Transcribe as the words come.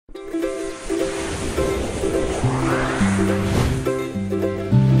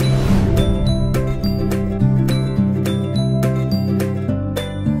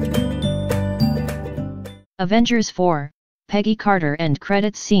Avengers 4, Peggy Carter end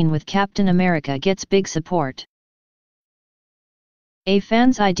credits scene with Captain America gets big support. A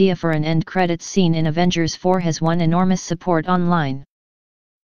fan's idea for an end credits scene in Avengers 4 has won enormous support online.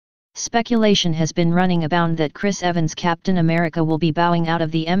 Speculation has been running abound that Chris Evans' Captain America will be bowing out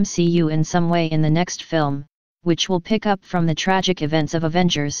of the MCU in some way in the next film, which will pick up from the tragic events of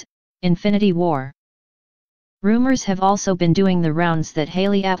Avengers: Infinity War. Rumors have also been doing the rounds that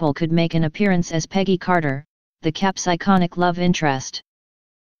Haley Atwell could make an appearance as Peggy Carter, the Cap's iconic love interest.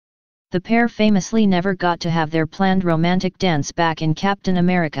 The pair famously never got to have their planned romantic dance back in Captain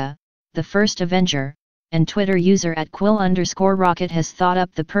America, the First Avenger, and Twitter user @Quill_Rocket has thought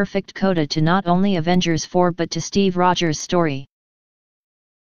up the perfect coda to not only Avengers 4 but to Steve Rogers' story.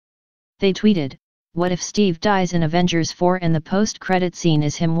 They tweeted, "What if Steve dies in Avengers 4 and the post-credit scene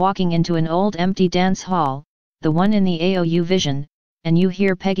is him walking into an old empty dance hall, the one in the AOU vision, and you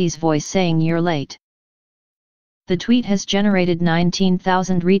hear Peggy's voice saying you're late?" The tweet has generated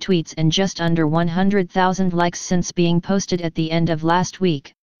 19,000 retweets and just under 100,000 likes since being posted at the end of last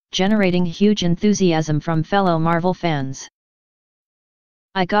week, generating huge enthusiasm from fellow Marvel fans.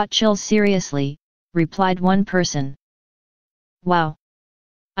 "I got chills seriously," replied one person. "Wow.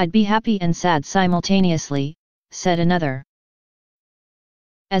 I'd be happy and sad simultaneously," said another.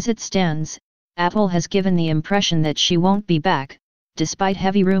 As it stands, Atwell has given the impression that she won't be back, despite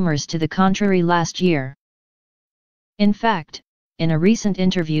heavy rumors to the contrary last year. In fact, in a recent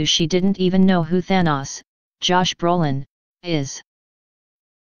interview she didn't even know who Thanos, Josh Brolin, is.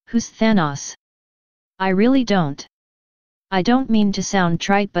 "Who's Thanos? I really don't. I don't mean to sound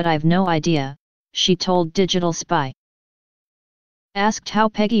trite but I've no idea," she told Digital Spy. Asked how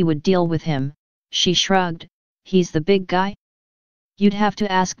Peggy would deal with him, she shrugged, "He's the big guy? You'd have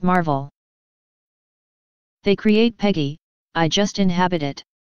to ask Marvel. They create Peggy, I just inhabit it."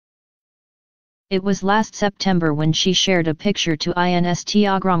 It was last September when she shared a picture to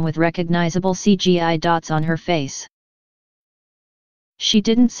Instagram with recognizable CGI dots on her face. She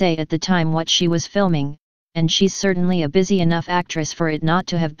didn't say at the time what she was filming, and she's certainly a busy enough actress for it not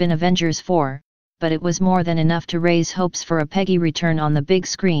to have been Avengers 4, but it was more than enough to raise hopes for a Peggy return on the big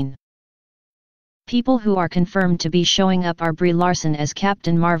screen. People who are confirmed to be showing up are Brie Larson as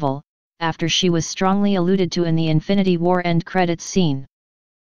Captain Marvel, after she was strongly alluded to in the Infinity War end credits scene.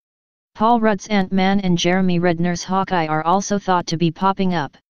 Paul Rudd's Ant-Man and Jeremy Renner's Hawkeye are also thought to be popping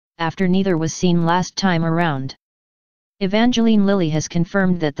up, after neither was seen last time around. Evangeline Lilly has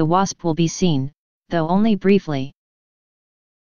confirmed that the Wasp will be seen, though only briefly.